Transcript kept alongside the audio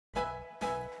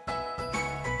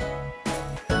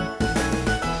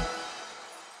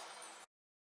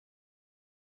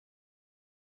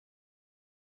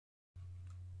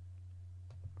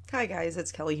Hi guys,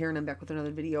 it's Kelly here and I'm back with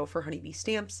another video for Honeybee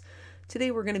Stamps.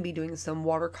 Today we're going to be doing some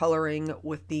watercoloring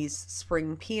with these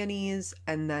spring peonies,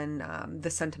 and then the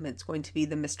sentiment's going to be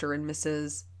the Mr. and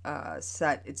Mrs.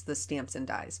 Set. It's the stamps and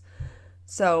dies.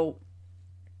 So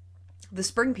the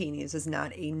spring peonies is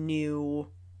not a new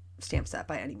stamp set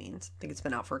by any means. I think it's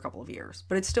been out for a couple of years,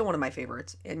 but it's still one of my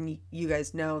favorites, and you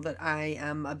guys know that I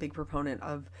am a big proponent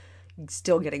of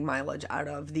still getting mileage out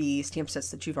of the stamp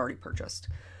sets that you've already purchased.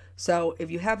 So if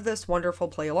you have this, wonderful,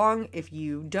 play along. If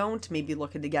you don't, maybe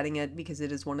look into getting it, because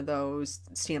it is one of those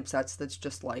stamp sets that's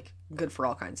just like good for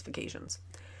all kinds of occasions.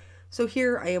 So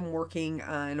here I am working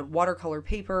on watercolor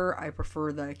paper. I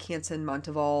prefer the Canson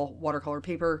Monteval watercolor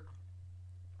paper,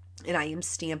 and I am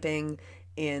stamping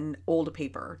in old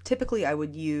paper. Typically I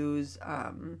would use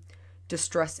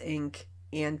Distress Ink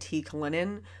antique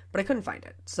linen, but I couldn't find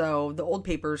it. So the old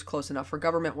paper is close enough for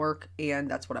government work,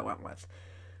 and that's what I went with.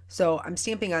 So I'm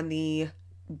stamping on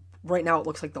right now it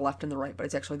looks like the left and the right, but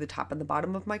it's actually the top and the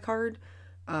bottom of my card,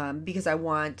 because I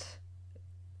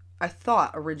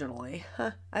thought originally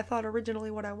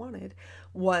what I wanted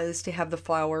was to have the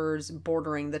flowers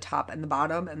bordering the top and the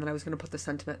bottom, and then I was going to put the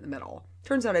sentiment in the middle.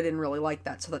 Turns out I didn't really like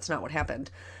that, so that's not what happened,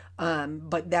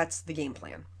 but that's the game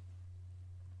plan.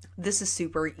 This is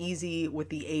super easy with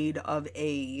the aid of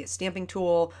a stamping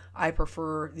tool. I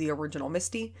prefer the original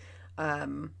Misty,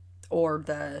 or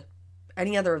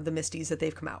any other of the Misties that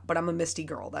they've come out, but I'm a Misty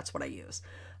girl. That's what I use.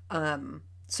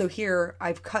 So here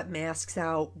I've cut masks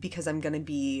out because I'm going to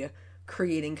be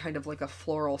creating kind of like a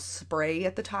floral spray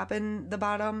at the top and the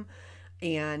bottom,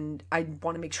 and I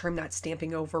want to make sure I'm not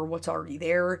stamping over what's already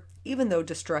there. Even though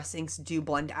Distress Inks do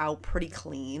blend out pretty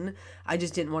clean, I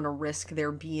just didn't want to risk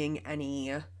there being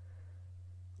any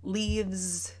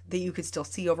leaves that you could still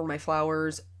see over my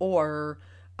flowers, or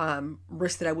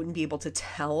risk that I wouldn't be able to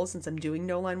tell, since I'm doing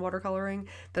no line watercoloring,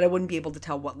 that I wouldn't be able to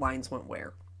tell what lines went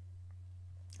where.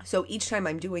 So each time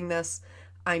I'm doing this,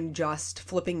 I'm just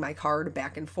flipping my card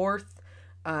back and forth,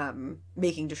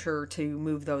 making sure to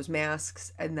move those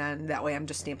masks, and then that way I'm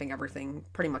just stamping everything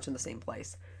pretty much in the same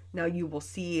place. Now you will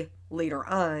see later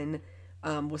on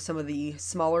with some of the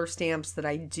smaller stamps that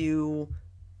I do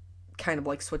kind of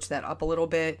like switch that up a little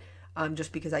bit,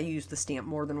 just because I use the stamp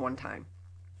more than one time.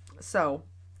 So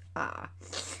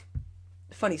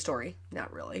funny story,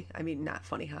 not really. I mean, not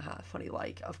funny, haha, funny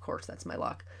like, of course, that's my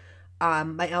luck.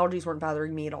 My allergies weren't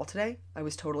bothering me at all today. I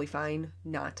was totally fine,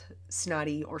 not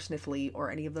snotty or sniffly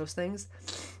or any of those things.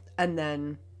 And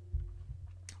then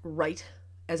right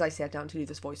as I sat down to do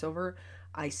this voiceover,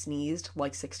 I sneezed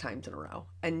like 6 times in a row.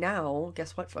 And now,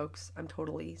 guess what, folks? I'm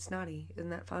totally snotty.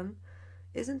 Isn't that fun?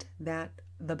 Isn't that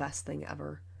the best thing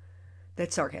ever?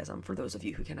 That's sarcasm for those of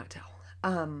you who cannot tell.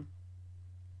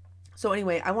 So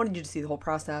anyway, I wanted you to see the whole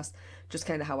process, just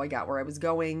kind of how I got where I was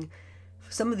going.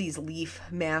 Some of these leaf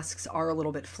masks are a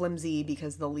little bit flimsy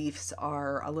because the leaves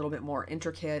are a little bit more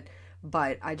intricate,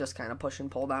 but I just kind of push and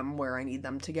pull them where I need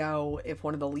them to go. If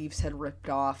one of the leaves had ripped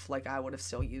off, like, I would have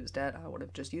still used it. I would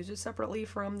have just used it separately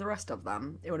from the rest of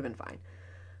them. It would have been fine.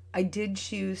 I did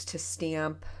choose to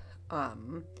stamp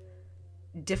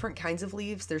different kinds of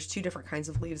leaves. There's 2 different kinds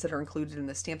of leaves that are included in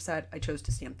the stamp set. I chose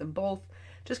to stamp them both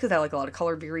just because I like a lot of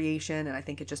color variation, and I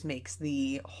think it just makes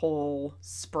the whole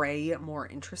spray more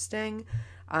interesting.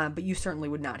 But you certainly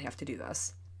would not have to do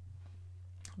this.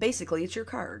 Basically, it's your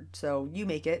card, so you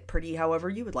make it pretty however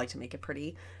you would like to make it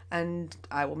pretty, and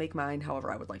I will make mine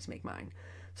however I would like to make mine.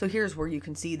 So here's where you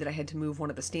can see that I had to move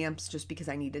one of the stamps just because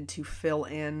I needed to fill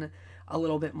in a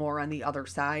little bit more on the other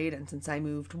side, and since I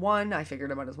moved one, I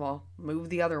figured I might as well move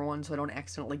the other one so I don't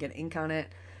accidentally get ink on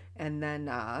it, and then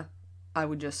I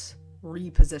would just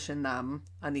reposition them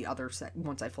on the other side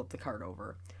once I flip the card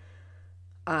over.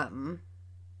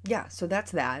 Yeah, so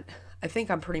that's that. I think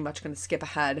I'm pretty much going to skip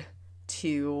ahead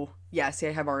to, yeah, see,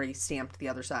 I have already stamped the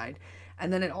other side.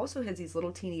 And then it also has these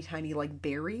little teeny tiny like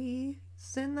berries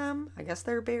in them. I guess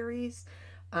they're berries.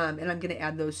 And I'm going to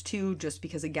add those too, just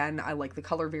because, again, I like the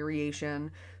color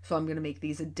variation. So I'm going to make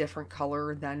these a different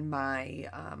color than my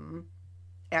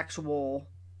actual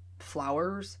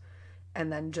flowers. And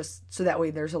then just so that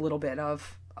way there's a little bit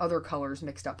of other colors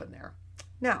mixed up in there.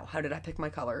 Now, how did I pick my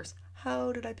colors?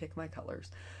 Actually,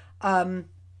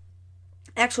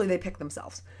 they pick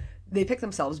themselves. They pick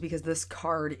themselves because this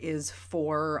card is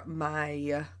for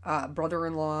my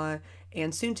brother-in-law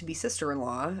and soon-to-be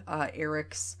sister-in-law.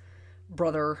 Eric's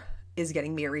brother is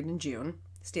getting married in June.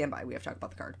 Stand by, we have to talk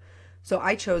about the card. So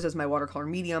I chose as my watercolor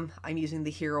medium, I'm using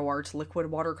the Hero Art liquid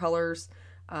watercolors.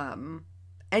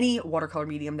 Any watercolor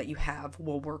medium that you have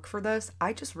will work for this.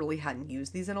 I just really hadn't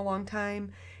used these in a long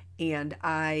time, and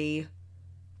I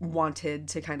wanted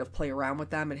to kind of play around with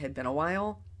them. It had been a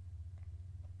while.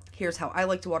 here's how I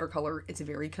like to watercolor. It's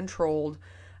very controlled.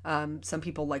 Some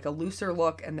people like a looser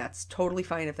look, and that's totally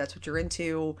fine if that's what you're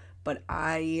into. But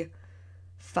I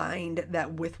find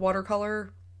that with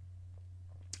watercolor,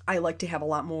 I like to have a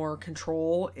lot more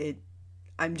control.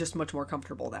 I'm just much more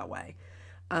comfortable that way.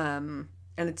 And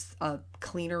it's a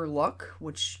cleaner look,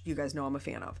 which you guys know I'm a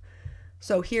fan of.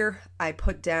 So here I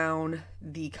put down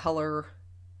the color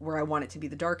where I want it to be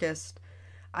the darkest.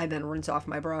 I then rinse off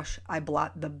my brush. I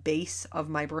blot the base of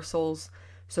my bristles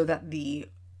so that the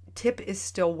tip is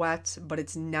still wet, but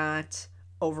it's not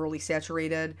overly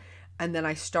saturated. And then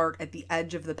I start at the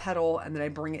edge of the petal, and then I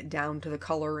bring it down to the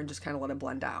color and just kind of let it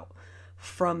blend out.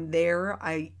 From there,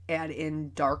 I add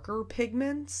in darker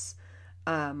pigments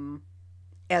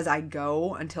as I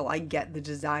go until I get the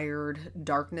desired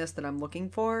darkness that I'm looking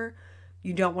for.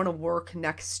 You don't want to work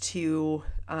next to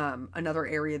another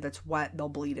area that's wet. They'll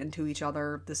bleed into each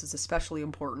other. This is especially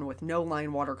important with no line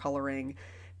watercoloring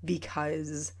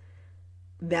because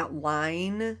that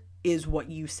line is what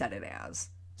you set it as.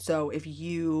 So if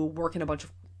you work in a bunch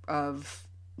of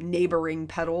neighboring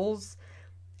petals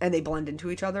and they blend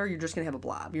into each other, you're just going to have a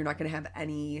blob. You're not going to have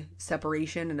any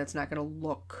separation, and it's not going to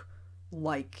look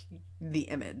like the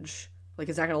image. Like,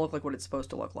 it's not going to look like what it's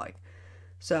supposed to look like.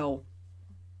 So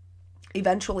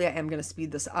eventually I am going to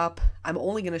speed this up. I'm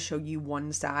only going to show you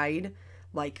one side,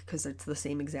 like, because it's the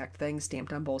same exact thing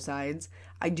stamped on both sides.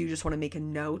 I do just want to make a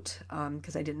note,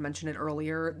 because I didn't mention it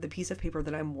earlier. The piece of paper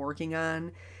that I'm working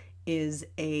on is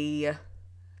a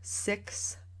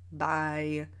 6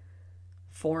 by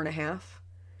 4.5.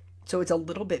 So it's a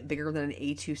little bit bigger than an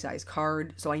A2 size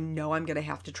card. So I know I'm going to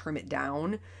have to trim it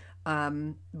down.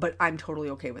 But I'm totally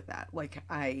okay with that. Like,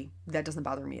 that doesn't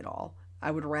bother me at all.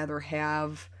 I would rather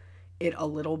have it a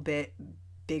little bit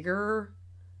bigger,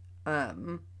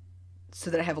 so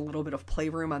that I have a little bit of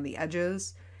playroom on the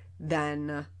edges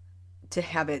than to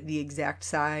have it the exact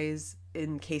size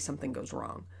in case something goes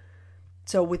wrong.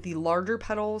 So with the larger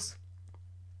petals,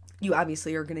 you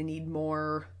obviously are going to need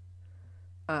more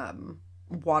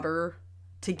water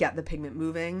to get the pigment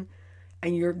moving.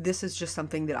 And this is just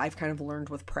something that I've kind of learned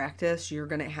with practice. You're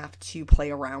going to have to play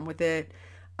around with it.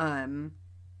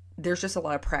 There's just a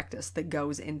lot of practice that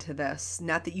goes into this.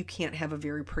 Not that you can't have a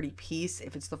very pretty piece.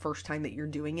 If it's the first time that you're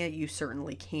doing it, you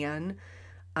certainly can.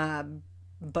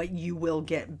 But you will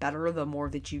get better the more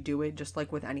that you do it, just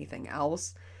like with anything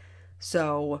else.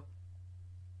 So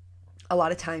a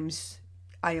lot of times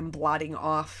I am blotting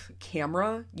off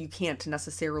camera. You can't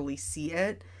necessarily see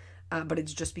it, but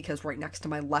it's just because right next to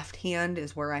my left hand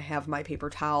is where I have my paper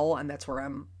towel, and that's where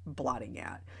I'm blotting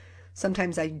at.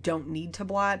 Sometimes I don't need to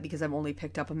blot because I've only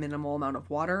picked up a minimal amount of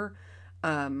water.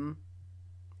 And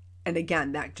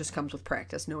again, that just comes with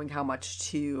practice, knowing how much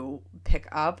to pick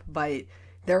up, but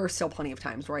there are still plenty of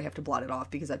times where I have to blot it off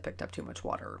because I picked up too much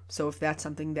water. So if that's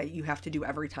something that you have to do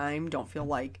every time, don't feel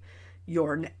like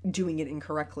you're doing it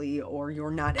incorrectly or you're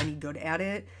not any good at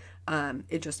it.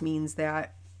 It just means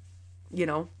that,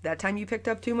 that time you picked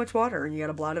up too much water and you got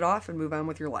to blot it off and move on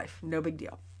with your life. No big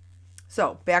deal.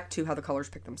 So back to how the colors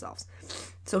pick themselves.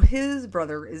 So his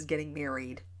brother is getting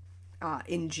married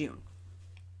in June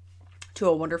to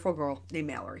a wonderful girl named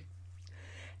Mallory.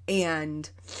 And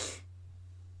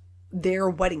their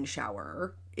wedding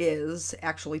shower is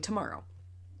actually tomorrow.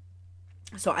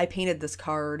 So I painted this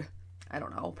card, I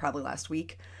don't know, probably last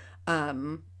week.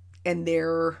 And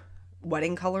their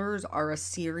wedding colors are a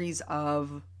series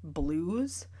of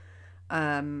blues,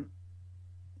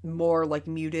 more like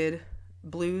muted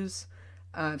blues.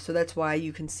 So that's why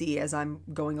you can see as I'm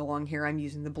going along here, I'm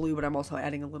using the blue, but I'm also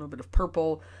adding a little bit of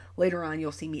purple. Later on,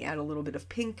 you'll see me add a little bit of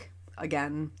pink.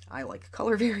 Again, I like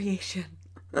color variation.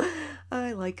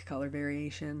 I like color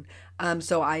variation.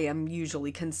 So I am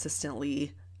usually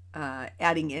consistently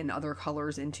adding in other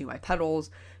colors into my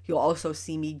petals. You'll also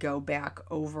see me go back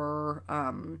over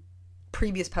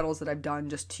previous petals that I've done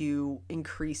just to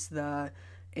increase the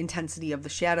intensity of the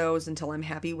shadows until I'm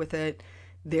happy with it.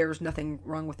 There's nothing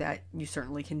wrong with that. You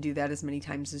certainly can do that as many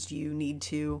times as you need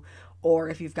to. Or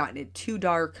if you've gotten it too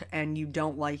dark and you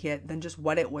don't like it, then just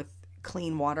wet it with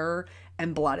clean water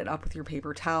and blot it up with your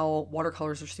paper towel.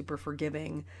 Watercolors are super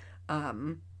forgiving.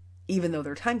 Even though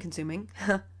they're time consuming,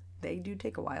 they do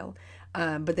take a while,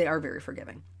 but they are very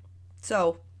forgiving.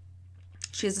 So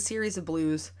she has a series of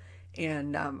blues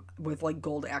and with like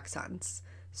gold accents.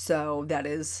 So that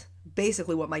is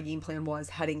basically what my game plan was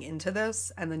heading into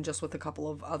this, and then just with a couple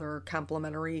of other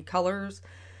complementary colors.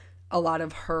 A lot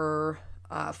of her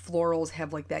florals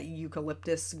have like that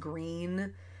eucalyptus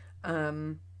green,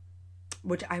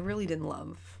 which I really didn't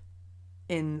love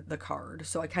in the card.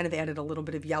 So I kind of added a little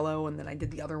bit of yellow, and then I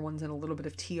did the other ones in a little bit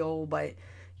of teal, but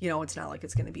you know, it's not like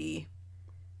it's going to be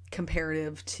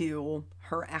comparative to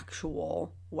her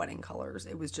actual wedding colors.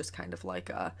 It was just kind of like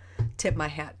a tip my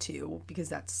hat to, because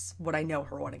that's what I know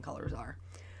her wedding colors are.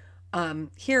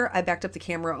 Here I backed up the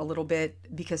camera a little bit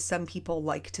because some people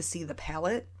like to see the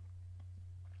palette.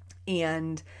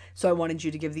 And so I wanted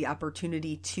you to give the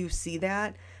opportunity to see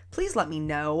that. Please let me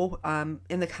know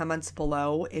in the comments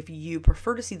below if you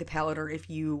prefer to see the palette or if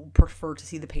you prefer to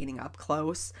see the painting up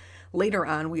close. Later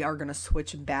on, we are going to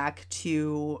switch back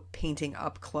to painting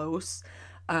up close.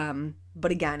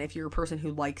 But again, if you're a person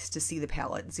who likes to see the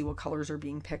palette and see what colors are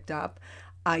being picked up,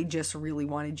 I just really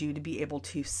wanted you to be able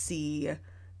to see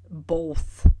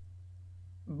both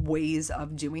ways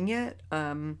of doing it.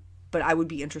 But I would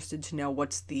be interested to know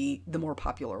what's the more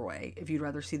popular way, if you'd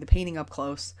rather see the painting up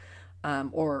close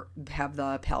or have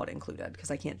the palette included,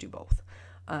 because I can't do both,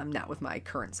 not with my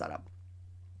current setup.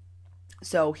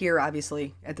 So here,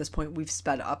 obviously, at this point, we've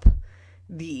sped up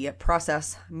the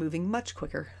process, moving much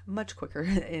quicker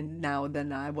in now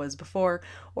than I was before,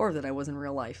 or that I was in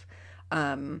real life.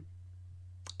 And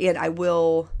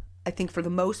I think for the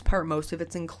most part, most of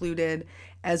it's included.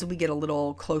 As we get a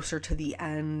little closer to the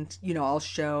end, you know, I'll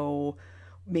show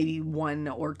maybe 1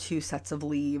 or 2 sets of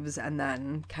leaves and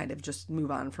then kind of just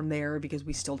move on from there, because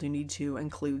we still do need to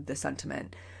include the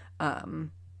sentiment.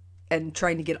 And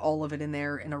trying to get all of it in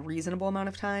there in a reasonable amount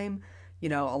of time. You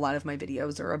know, a lot of my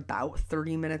videos are about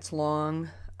 30 minutes long.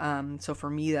 So for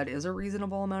me, that is a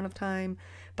reasonable amount of time.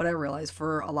 But I realize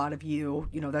for a lot of you,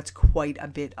 you know, that's quite a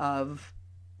bit of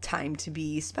time to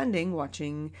be spending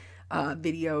watching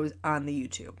videos on the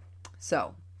YouTube.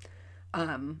 So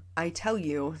I tell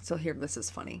you, so here, this is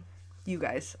funny, you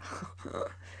guys.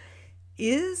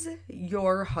 Is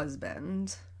your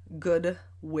husband good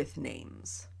with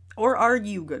names, or are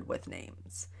you good with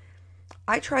names?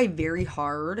 I try very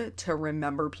hard to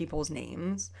remember people's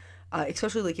names,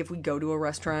 especially like if we go to a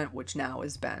restaurant, which now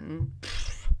has been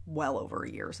well over a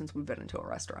year since we've been into a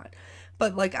restaurant.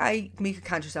 But like, I make a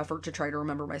conscious effort to try to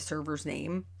remember my server's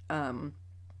name.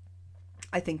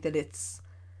 I think that it's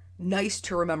nice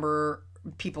to remember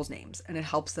people's names, and it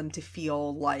helps them to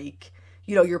feel like,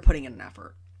 you know, you're putting in an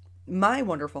effort. My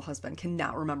wonderful husband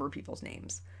cannot remember people's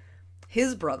names.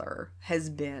 His brother has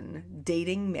been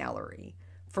dating Mallory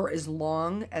for as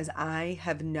long as I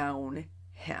have known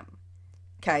him.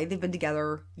 Okay, they've been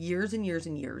together years and years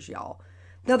and years, y'all.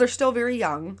 Now, they're still very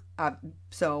young,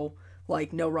 so,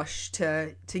 like, no rush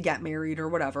to get married or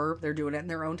whatever. They're doing it in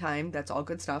their own time. That's all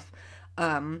good stuff.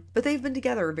 But they've been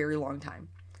together a very long time.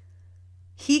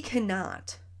 He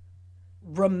cannot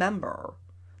remember,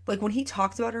 like, when he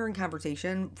talks about her in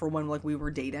conversation for when, like, we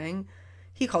were dating,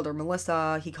 he called her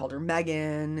Melissa, he called her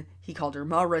Megan, he called her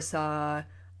Marissa.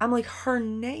 I'm like, her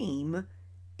name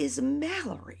is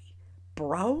Mallory,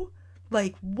 bro.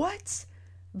 Like, what?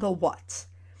 The what?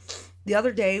 The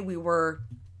other day, we were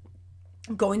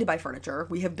going to buy furniture.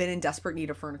 We have been in desperate need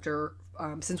of furniture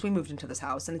since we moved into this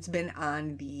house, and it's been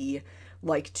on the,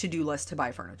 like, to-do list to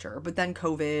buy furniture. But then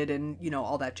COVID and, you know,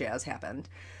 all that jazz happened.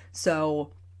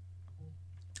 So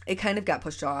it kind of got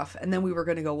pushed off, and then we were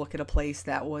going to go look at a place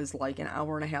that was like an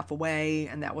hour and a half away,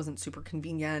 and that wasn't super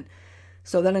convenient.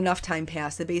 So then enough time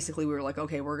passed that basically we were like,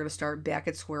 okay, we're going to start back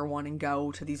at square one and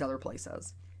go to these other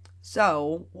places.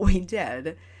 So we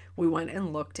did. We went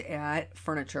and looked at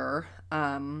furniture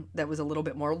that was a little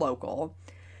bit more local.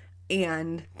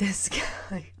 And this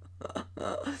guy,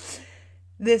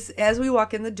 as we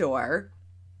walk in the door,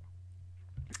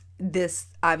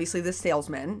 obviously the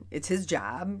salesman, it's his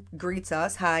job, greets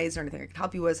us. Hi, is there anything I can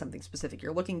help you with? Something specific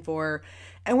you're looking for?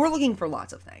 And we're looking for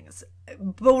lots of things,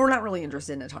 but we're not really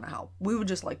interested in a ton of help. We would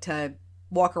just like to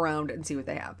walk around and see what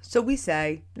they have. So we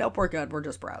say, nope, we're good. We're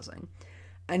just browsing.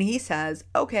 And he says,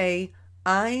 okay,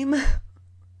 I'm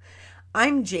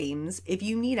James. If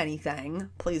you need anything,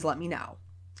 please let me know.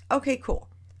 Okay, cool.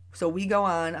 So we go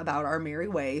on about our merry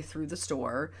way through the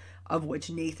store, of which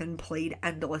Nathan played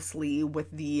endlessly with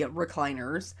the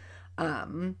recliners,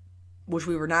 which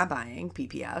we were not buying,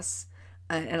 PPS.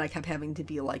 And I kept having to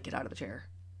be like, get out of the chair.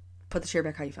 Put the chair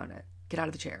back how you found it. Get out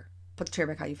of the chair. Put the chair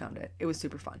back how you found it. It was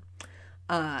super fun.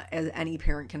 As any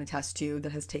parent can attest to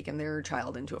that has taken their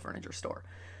child into a furniture store.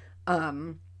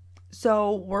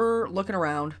 So we're looking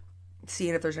around,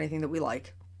 seeing if there's anything that we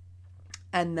like.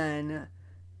 And then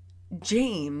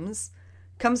James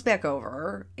comes back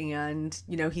over, and,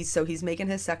 you know, he's making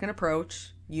his second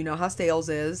approach. You know how sales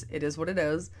is. It is what it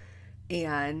is.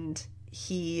 And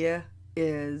he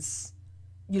is,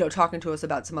 you know, talking to us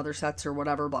about some other sets or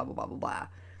whatever, blah, blah, blah, blah, blah.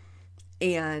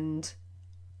 And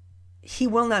he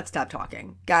will not stop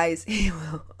talking. Guys,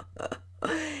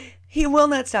 He will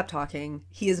not stop talking.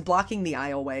 He is blocking the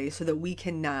aisleway so that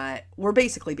we're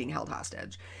basically being held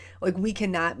hostage. Like, we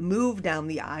cannot move down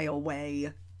the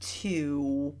aisleway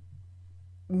to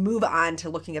move on to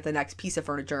looking at the next piece of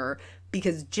furniture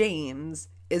because James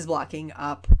is blocking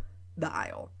up the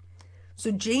aisle. So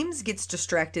James gets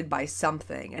distracted by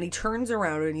something and he turns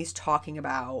around and he's talking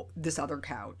about this other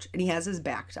couch and he has his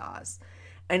back to us.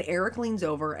 And Eric leans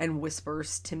over and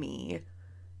whispers to me,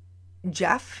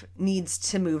 Jeff needs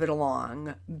to move it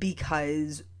along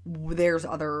because there's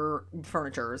other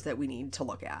furnitures that we need to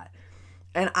look at.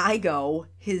 And I go,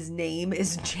 his name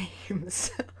is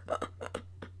James.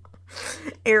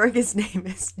 Eric's name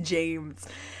is James.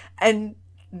 And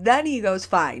then he goes,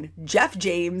 fine, Jeff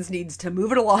James needs to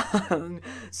move it along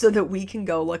so that we can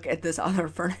go look at this other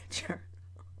furniture.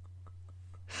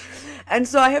 And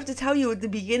so I have to tell you, at the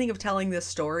beginning of telling this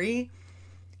story,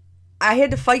 I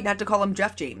had to fight not to call him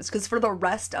Jeff James, because for the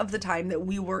rest of the time that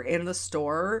we were in the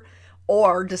store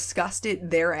or discussed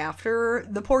it thereafter,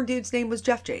 the poor dude's name was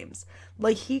Jeff James.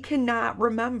 Like, he cannot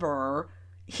remember.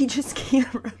 He just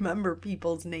can't remember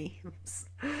people's names.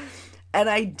 And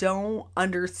I don't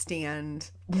understand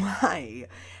why.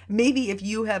 Maybe if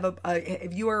you have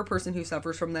if you are a person who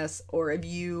suffers from this, or if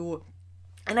you,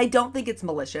 and I don't think it's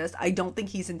malicious. I don't think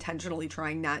he's intentionally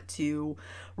trying not to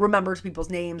remember people's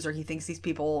names, or he thinks these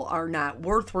people are not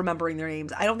worth remembering their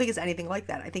names. I don't think it's anything like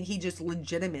that. I think he just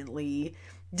legitimately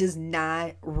does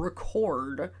not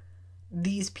record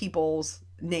these people's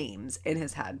names in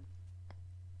his head.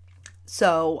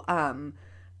 So,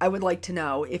 I would like to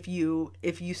know if you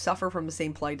suffer from the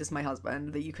same plight as my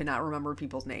husband, that you cannot remember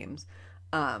people's names.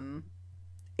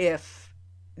 If,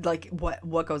 like,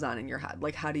 what goes on in your head?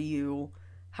 Like, how do you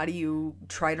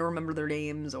try to remember their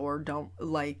names, or don't,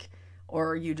 like,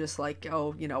 or are you just like,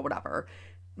 oh, you know, whatever.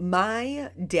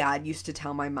 My dad used to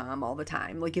tell my mom all the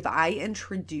time, like, if I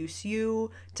introduce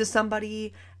you to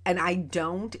somebody and I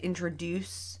don't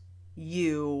introduce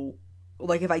you,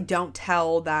 like, if I don't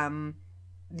tell them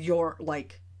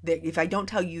if I don't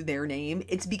tell you their name,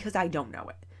 it's because I don't know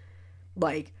it.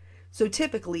 Like, so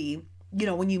typically, you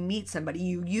know, when you meet somebody,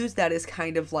 you use that as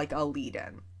kind of like a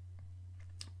lead-in.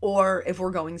 Or if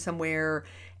we're going somewhere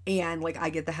and, like, I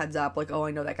get the heads up, like, oh,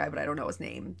 I know that guy, but I don't know his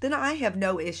name, then I have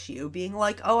no issue being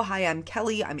like, oh, hi, I'm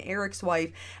Kelly, I'm Eric's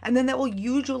wife. And then that will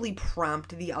usually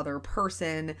prompt the other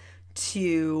person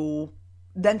to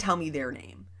then tell me their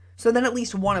name. So then at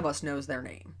least one of us knows their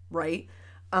name, right?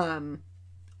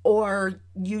 Or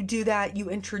you do that, you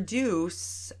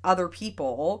introduce other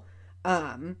people,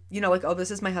 you know, like, oh,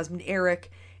 this is my husband,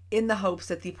 Eric, in the hopes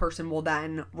that the person will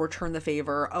then return the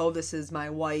favor. Oh, this is my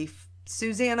wife,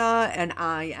 Susanna, and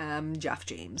I am Jeff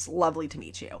James. Lovely to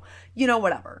meet you. You know,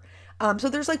 whatever. So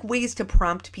there's, like, ways to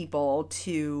prompt people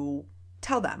to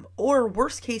tell them. Or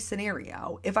worst case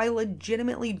scenario, if I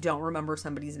legitimately don't remember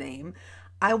somebody's name,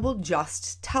 I will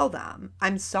just tell them,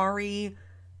 I'm sorry,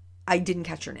 I didn't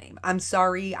catch your name. I'm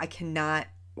sorry, I cannot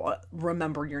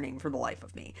remember your name for the life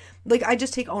of me. Like, I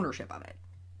just take ownership of it.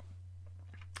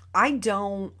 I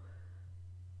don't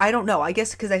know. I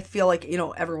guess because I feel like, you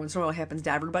know, every once in a while it happens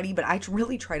to everybody, but I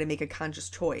really try to make a conscious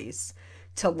choice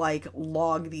to, like,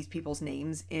 log these people's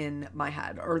names in my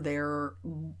head, or their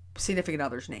significant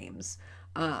other's names.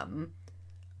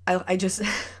 I just,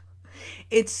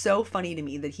 it's so funny to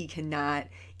me that he cannot,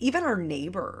 even our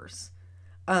neighbors,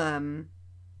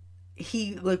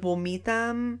 he, like, will meet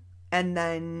them and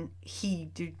then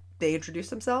they introduce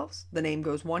themselves, the name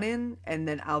goes one in and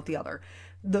then out the other.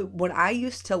 When I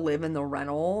used to live in the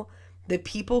rental, the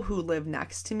people who live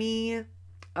next to me,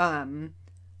 now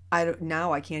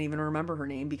I can't even remember her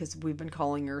name because we've been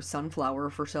calling her Sunflower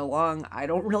for so long. I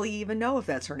don't really even know if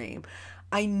that's her name.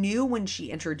 I knew when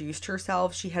she introduced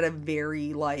herself, she had a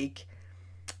very, like,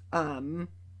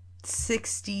 60s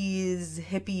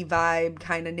hippie vibe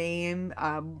kind of name.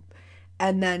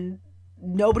 And then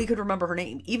nobody could remember her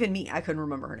name. Even me, I couldn't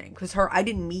remember her name because I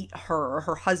didn't meet her.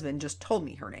 Her husband just told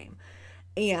me her name.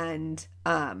 And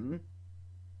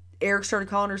Eric started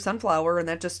calling her Sunflower, and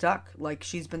that just stuck. Like,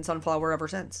 she's been Sunflower ever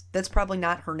since. That's probably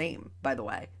not her name, by the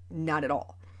way. Not at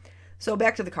all. So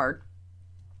back to the card.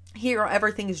 Here,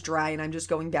 everything is dry, and I'm just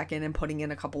going back in and putting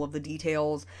in a couple of the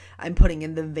details. I'm putting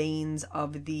in the veins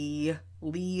of the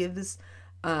leaves.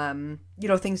 You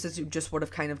know, things that just would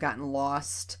have kind of gotten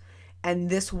lost. And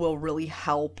this will really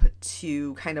help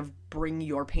to kind of bring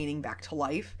your painting back to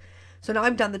life. So now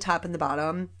I've done the top and the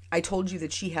bottom. I told you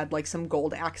that she had, like, some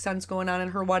gold accents going on in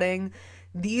her wedding.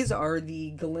 These are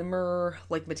the glimmer,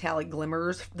 like, metallic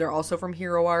glimmers. They're also from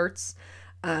Hero Arts.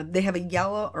 They have a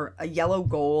yellow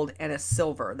gold and a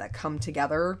silver that come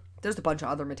together. There's a bunch of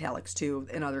other metallics too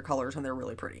in other colors, and they're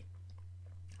really pretty.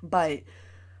 But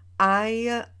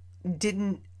I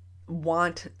didn't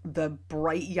want the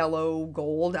bright yellow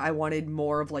gold. I wanted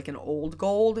more of like an old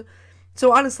gold.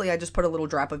 So honestly, I just put a little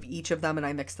drop of each of them and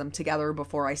I mixed them together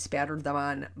before I spattered them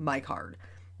on my card.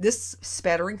 This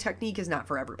spattering technique is not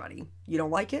for everybody. You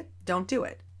don't like it? Don't do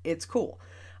it. It's cool.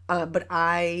 But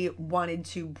I wanted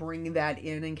to bring that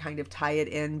in and kind of tie it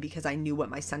in because I knew what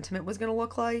my sentiment was going to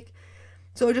look like.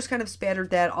 So I just kind of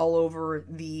spattered that all over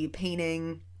the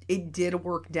painting. It did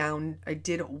work down. I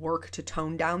did work to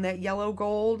tone down that yellow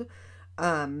gold.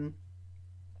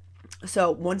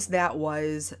 So once that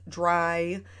was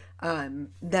dry,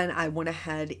 then I went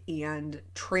ahead and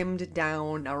trimmed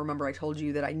down. Now remember, I told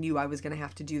you that I knew I was going to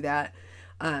have to do that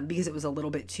because it was a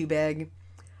little bit too big.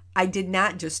 I did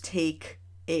not just take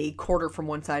a quarter from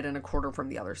one side and a quarter from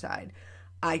the other side.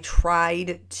 I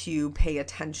tried to pay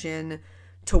attention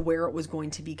to where it was going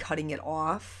to be cutting it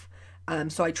off.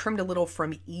 So I trimmed a little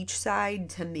from each side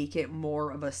to make it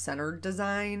more of a centered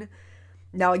design.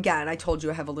 Now again, I told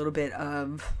you I have a little bit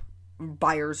of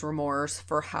buyer's remorse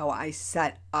for how I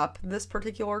set up this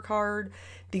particular card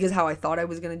because how I thought I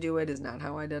was going to do it is not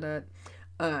how I did it.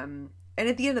 And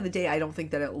at the end of the day, I don't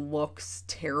think that it looks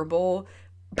terrible,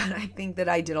 but I think that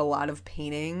I did a lot of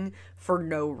painting for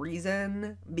no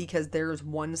reason because there's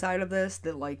one side of this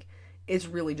that like it's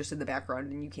really just in the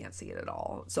background and you can't see it at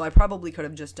all. So I probably could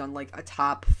have just done like a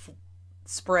top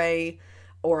spray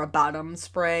or a bottom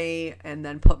spray and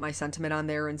then put my sentiment on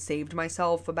there and saved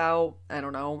myself about, I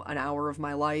don't know, an hour of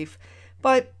my life.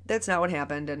 But that's not what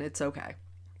happened and it's okay.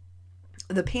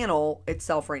 The panel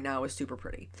itself right now is super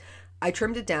pretty. I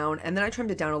trimmed it down and then I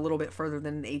trimmed it down a little bit further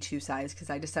than an A2 size because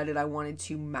I decided I wanted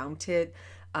to mount it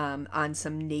on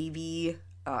some navy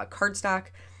cardstock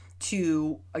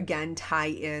to, again, tie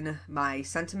in my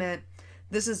sentiment.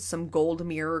 This is some gold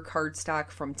mirror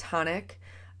cardstock from Tonic.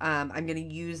 I'm going to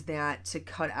use that to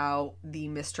cut out the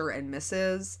Mr. and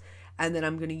Mrs. And then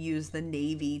I'm going to use the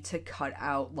navy to cut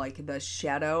out like the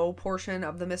shadow portion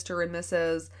of the Mr. and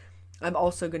Mrs. I'm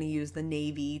also going to use the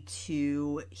navy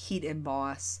to heat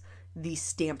emboss the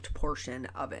stamped portion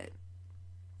of it.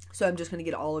 So I'm just going to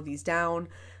get all of these down.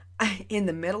 In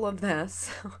the middle of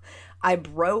this, I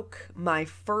broke my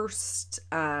first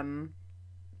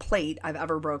plate I've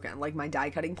ever broken, like my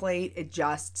die cutting plate. It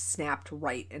just snapped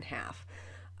right in half.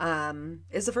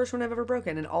 It's the first one I've ever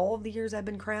broken in all of the years I've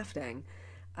been crafting.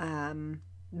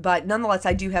 But nonetheless,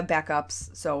 I do have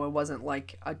backups, so it wasn't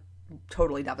like a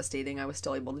totally devastating. I was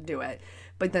still able to do it.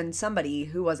 But then somebody,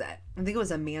 who was it? I think it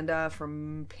was Amanda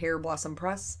from Pear Blossom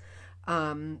Press,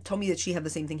 told me that she had the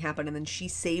same thing happen, and then she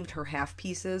saved her half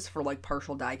pieces for like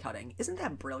partial die cutting. Isn't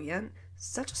that brilliant?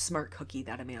 Such a smart cookie,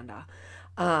 that Amanda.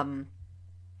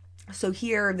 So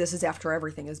here, this is after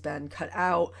everything has been cut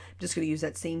out. I'm just going to use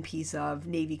that same piece of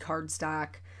navy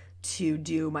cardstock to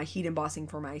do my heat embossing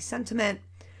for my sentiment.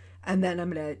 And then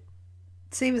I'm going to,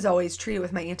 same as always, treat it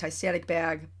with my anti-static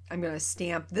bag. I'm going to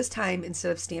stamp. This time,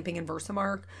 instead of stamping in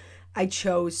Versamark, I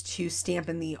chose to stamp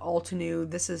in the Altenew.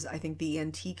 This is, I think, the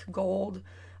antique gold.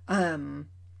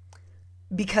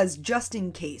 Because just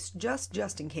in case,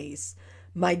 just in case,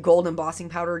 my gold embossing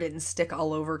powder didn't stick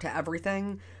all over to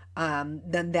everything,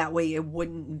 then that way it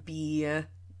wouldn't be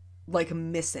like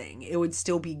missing. It would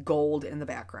still be gold in the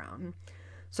background.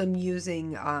 So I'm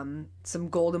using some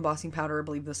gold embossing powder. I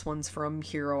believe this one's from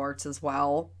Hero Arts as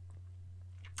well.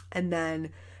 And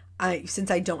then since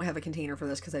I don't have a container for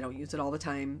this because I don't use it all the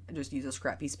time, I just use a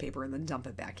scrap piece of paper and then dump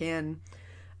it back in.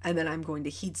 And then I'm going to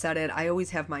heat set it. I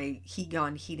always have my heat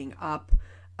gun heating up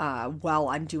while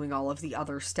I'm doing all of the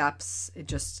other steps. It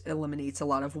just eliminates a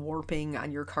lot of warping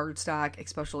on your cardstock,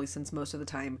 especially since most of the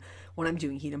time when I'm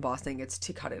doing heat embossing, it's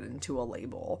to cut it into a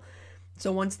label.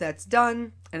 So once that's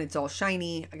done and it's all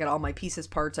shiny, I got all my pieces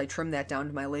parts, I trim that down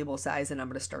to my label size, and I'm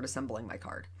going to start assembling my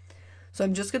card. So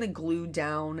I'm just going to glue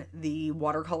down the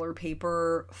watercolor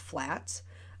paper flat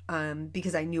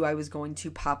because I knew I was going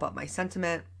to pop up my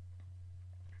sentiment.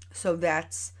 So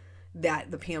that's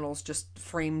that. The panel's just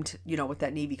framed, you know, with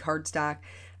that navy cardstock.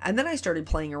 And then I started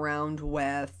playing around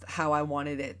with how I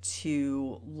wanted it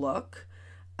to look.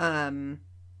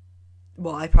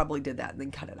 Well, I probably did that and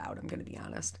then cut it out, I'm going to be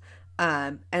honest.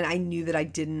 And I knew that I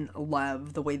didn't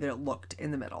love the way that it looked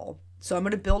in the middle. So I'm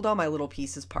going to build all my little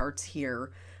pieces parts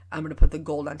here. I'm going to put the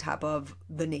gold on top of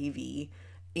the navy.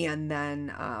 And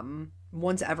then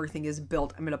once everything is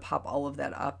built, I'm going to pop all of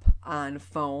that up on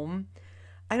foam.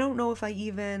 I don't know if I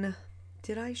even,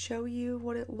 did I show you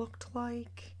what it looked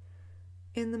like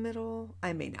in the middle?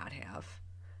 I may not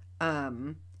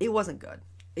have. It wasn't good.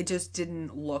 It just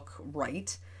didn't look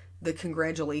right. The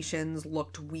congratulations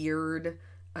looked weird.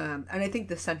 And I think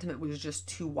the sentiment was just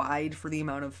too wide for the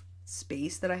amount of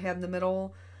space that I have in the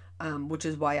middle, which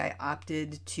is why I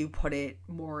opted to put it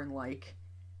more in like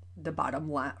the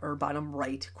bottom left or bottom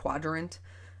right quadrant.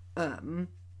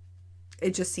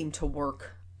 It just seemed to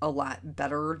work a lot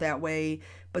better that way.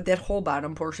 But that whole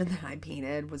bottom portion that I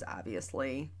painted was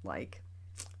obviously like,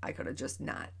 I could have just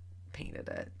not painted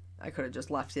it. I could have just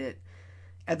left it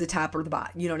at the top or the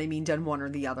bottom, you know what I mean, done one or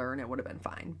the other, and it would have been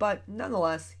fine. But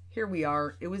nonetheless, here we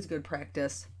are. It was good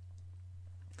practice.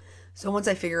 So once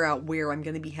I figure out where I'm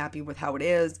going to be happy with how it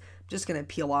is, I'm just going to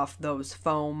peel off those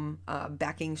foam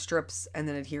backing strips and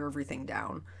then adhere everything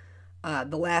down.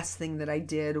 The last thing that I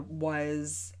did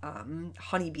was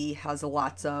Honeybee has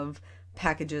lots of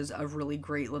packages of really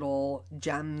great little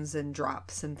gems and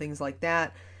drops and things like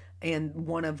that. And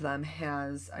one of them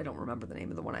has, I don't remember the name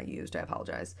of the one I used, I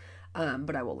apologize,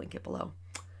 but I will link it below.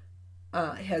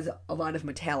 It has a lot of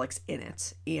metallics in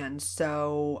it, and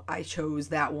so I chose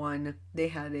that one. They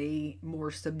had a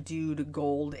more subdued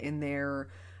gold in there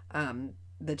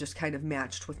that just kind of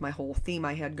matched with my whole theme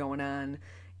I had going on,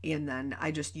 and then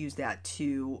I just used that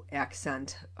to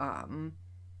accent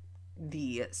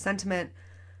the sentiment.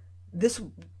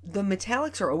 The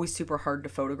metallics are always super hard to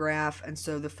photograph, and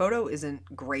so the photo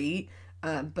isn't great,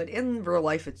 but in real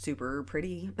life it's super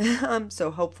pretty.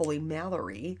 So hopefully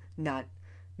Mallory, not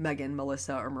Megan,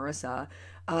 Melissa, or Marissa,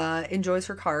 enjoys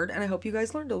her card, and I hope you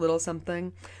guys learned a little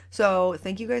something. So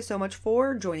thank you guys so much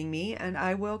for joining me, and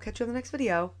I will catch you in the next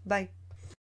video. Bye.